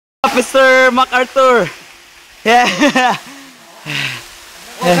Officer MacArthur. Yeah.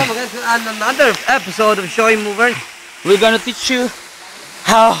 Welcome again to another episode of Shoi Moves. We're gonna teach you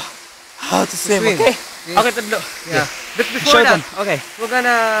how to swim. Okay? Yes. Okay, Tadlo. Yeah. But before that, Okay. we're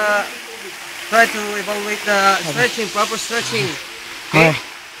gonna try to evaluate the stretching, proper stretching. Okay?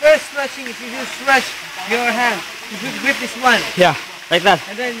 First stretching, if you do stretch your hand, you should grip this one. Yeah, like that.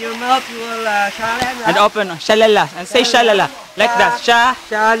 And then your mouth, you will shalala. And open, shalala. And say shalala. Like that.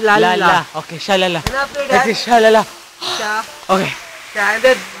 Shalala. Okay, shalala. And after Like that, this, shalala. sha, Okay. sha, and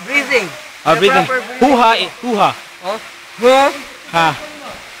then breathing. The Breathing. proper breathing. Hoo-ha. Hoo-ha. Oh. Huh? Ha.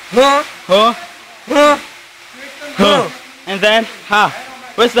 Huh? Huh. Huh? Huh. And then, ha.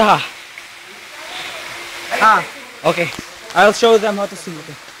 Where's the ha? Ah. Okay. I'll show them how to swim.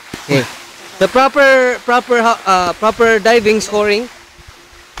 Okay. Okay. The proper diving scoring.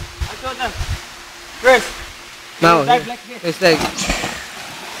 I'll show them. First, Now, dive like this. it's like,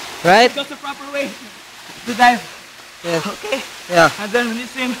 right? That's the proper way to dive. Yes. Okay. Yeah. And then when you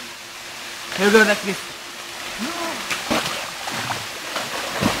swim, you go like this.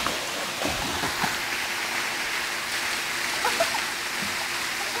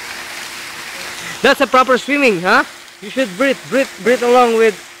 That's a proper swimming, huh? You should breathe along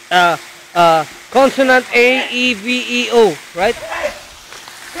with consonant A, E, V, E, O, right?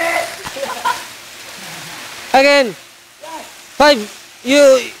 Again. 5.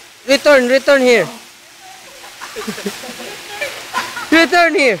 You return here.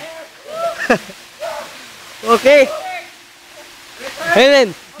 Return here. Okay. And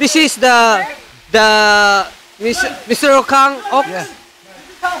then this is the Mr. Okang Ox. Yeah.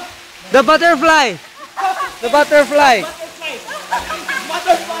 The butterfly. The butterfly.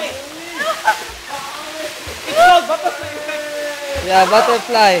 Butterfly. It's called butterfly effect. Yeah,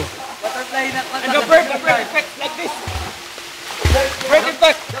 butterfly. Butterfly and the bird effect like this. Bird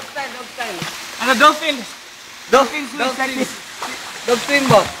effect. Dog style. And the dolphin. Dolphin swims like this. Dog swim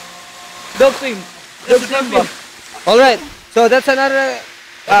boat. Dog swim. Dog swim boat. Alright, so that's another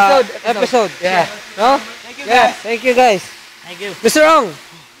episode. Yeah. No? Thank you Yeah, guys. thank you guys. Thank you. Mr. Ong.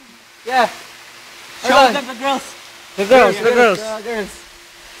 Yeah. Show them the girls. The girls. The girls.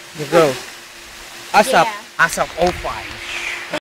 The girls. ASAP. ASAP 05.